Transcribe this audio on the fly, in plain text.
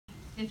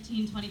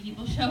15, 20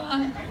 people show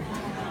up.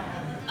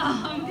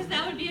 Because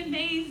that would be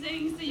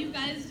amazing. So you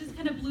guys just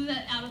kind of blew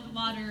that out of the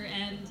water,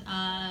 and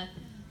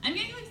I'm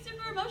getting like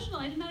super emotional.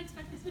 I did not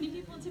expect this many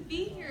people to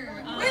be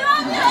here. We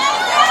love you!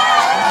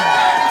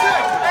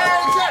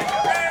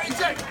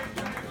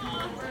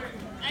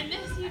 I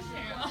miss you too.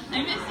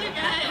 I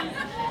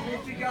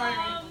miss you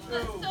guys.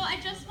 So I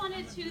just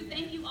wanted to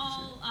thank you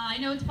all. I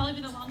know it's probably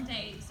been a long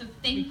day, so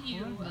thank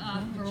you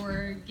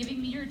for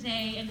giving me your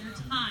day and your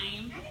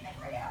time.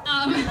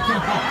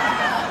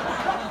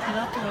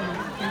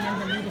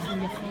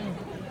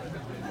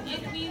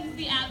 It means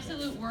the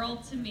absolute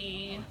world to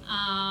me.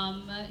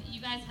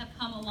 You guys have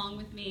come along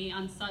with me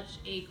on such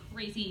a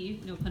crazy,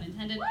 no pun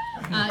intended,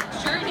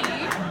 journey.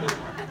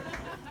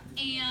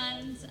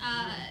 And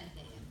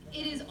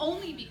it is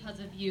only because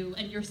of you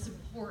and your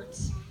support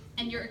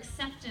and your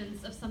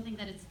acceptance of something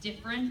that is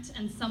different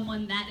and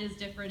someone that is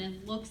different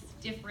and looks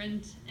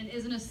different and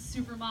isn't a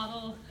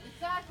supermodel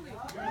that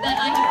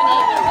I have been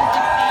able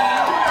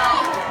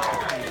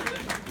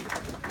to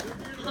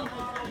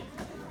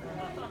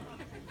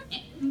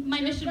succeed.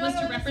 My mission was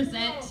to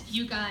represent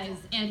you guys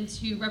and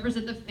to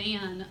represent the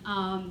fan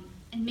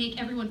and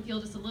make everyone feel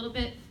just a little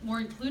bit more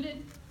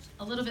included,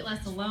 a little bit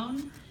less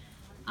alone.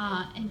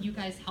 And you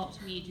guys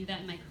helped me do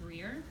that in my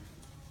career.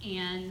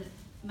 And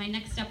my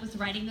next step was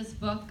writing this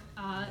book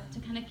to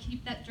kind of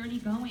keep that journey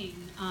going.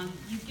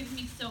 You've given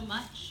me so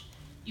much.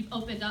 You've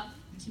opened up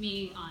to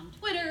me on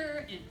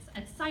Twitter and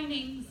at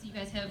signings. You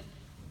guys have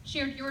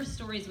shared your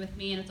stories with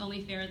me, and it's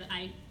only fair that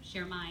I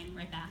share mine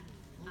right back.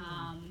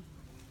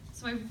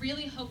 So I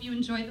really hope you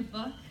enjoy the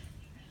book.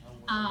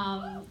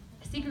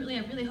 Secretly,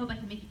 I really hope I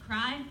can make you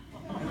cry.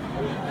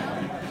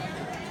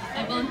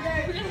 I will.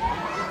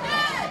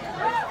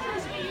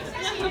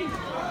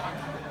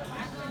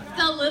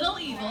 It's a little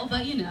evil,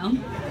 but you know.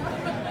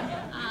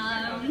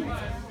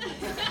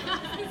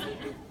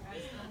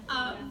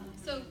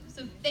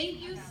 So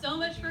thank you so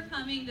much for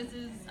coming. This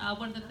is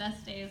one of the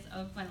best days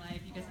of my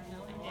life. You guys have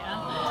no idea.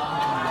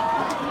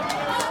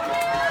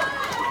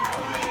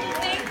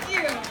 Thank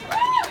you. I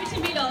can't wait to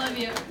meet all of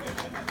you.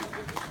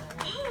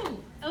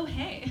 Oh,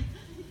 hey.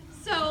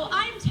 So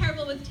I'm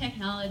terrible with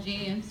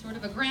technology. I'm sort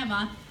of a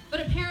grandma,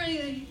 but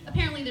apparently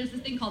there's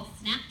this thing called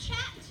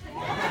Snapchat.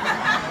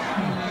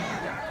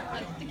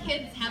 The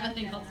kids have a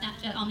thing called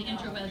Snapchat on the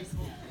interwebs.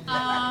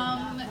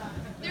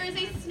 There is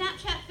a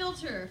Snapchat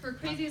filter for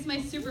Crazy is My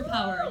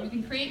Superpower. You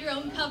can create your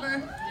own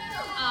cover.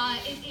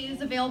 It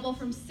is available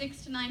from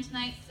 6 to 9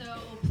 tonight, so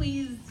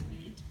please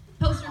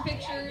post your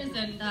pictures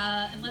and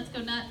let's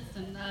go nuts.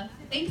 And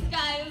thanks,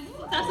 guys.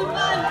 Let's have some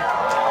fun.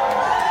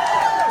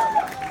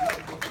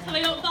 That's so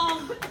I don't fall.